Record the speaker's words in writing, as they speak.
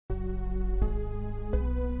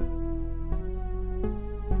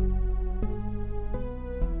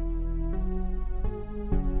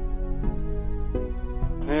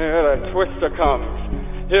twister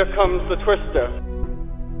comes. Here comes the twister.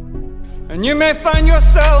 And you may find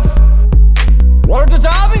yourself water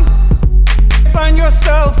dissolving, find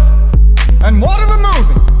yourself and water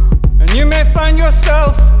removing. And you may find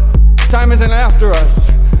yourself, time isn't after us.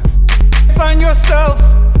 Find yourself,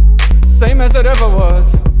 same as it ever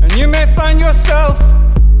was. And you may find yourself,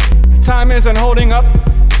 time isn't holding up.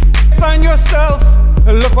 Find yourself,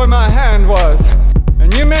 look where my hand was.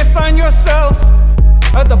 And you may find yourself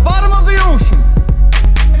at the bottom of the ocean.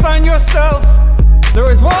 Find yourself, there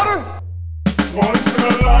is water. Once in a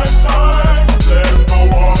lifetime, there's no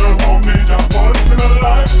water, won't need that. Once in a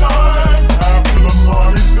lifetime, after the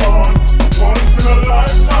money's gone. Once in a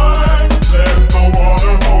lifetime, there's no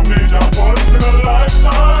water, won't need that. Once in a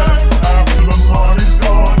lifetime, after the money's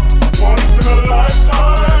gone. Once in a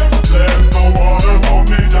lifetime, there's no water, won't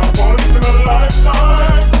need that. Once in a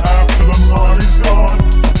lifetime, after the money's gone.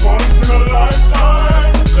 Once in a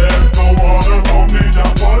lifetime, there's no water, won't need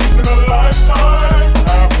that. Once in a lifetime,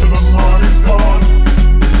 after the money's gone.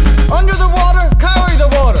 Under the water, carry the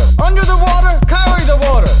water. Under the water, carry the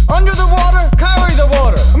water. Under the water, carry the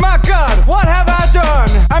water. My God, what have I done?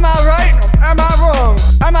 Am I right? Am I wrong?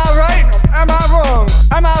 Am I right? Am I wrong?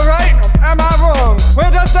 Am I right? Am I wrong? Where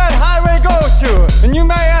does that highway go to? And you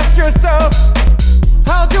may ask yourself,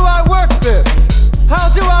 how do I work this? How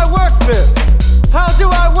do I work this? How do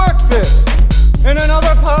I work this? In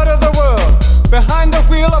another part of the world, behind the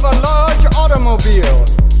wheel of a large automobile.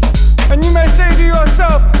 And you may say to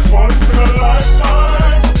yourself, once in a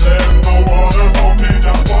lifetime, there's no water, won't need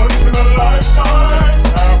that. Once in a lifetime,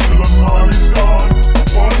 after the money's gone.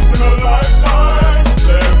 Once in a lifetime,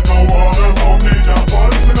 there's no water, won't need that.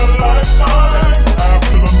 Once in a lifetime,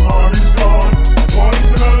 after the money's gone.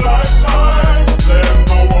 Once in a lifetime, there's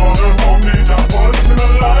no water, won't need that. Once in a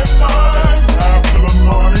lifetime, after the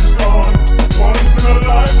money's gone. Once in a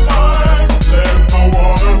lifetime, there's no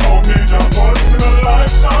water, won't need that. Once in a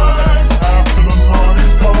lifetime, after the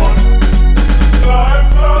money's gone.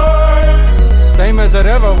 Lifetime, same as it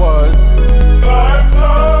ever was.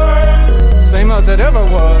 lifetime, Same as it ever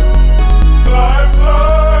was.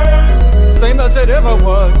 lifetime, Same as it ever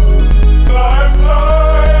was.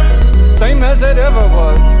 lifetime, Same as it ever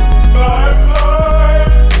was.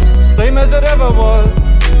 lifetime, Same as it ever was.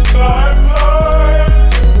 lifetime,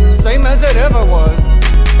 Same as it ever was.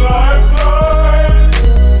 lifetime,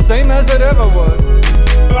 Same as it ever was.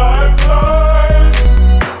 lifetime.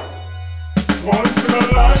 Once in a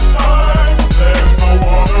lifetime, there's no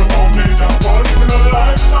water, won't need that. Once in a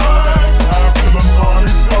lifetime, after the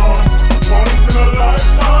money's gone. Once in a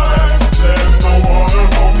lifetime, there's no water,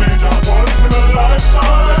 won't need that. Once in a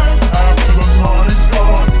lifetime, after the money's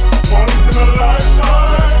gone. Once in a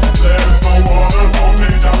lifetime, there's no water, won't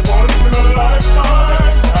need that. Once in a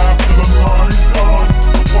lifetime, after the money's gone.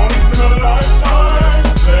 Once in a lifetime,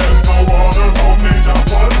 there's no water, won't need that.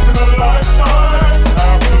 Once in a lifetime,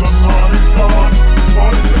 after the money's gone.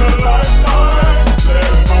 Once in a lifetime,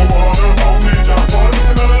 there's no water, won't need that. Once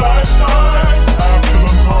in a lifetime, after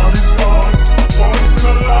the money's gone. Once in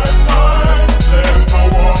a lifetime, there's no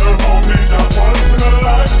water, won't need that. Once in a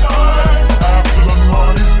lifetime, after the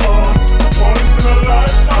money's gone. Once in a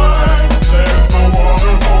lifetime, there's no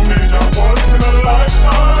water, won't need that. Once in a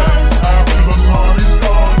lifetime, after the money's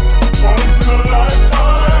gone. Once in a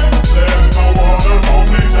lifetime, there's no water, won't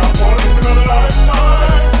need that. Once in a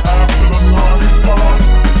lifetime, after the money's gone.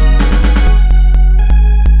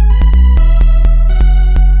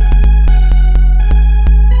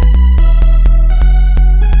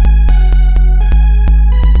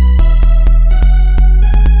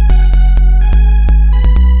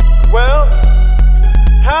 Well,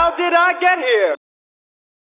 how did I get here?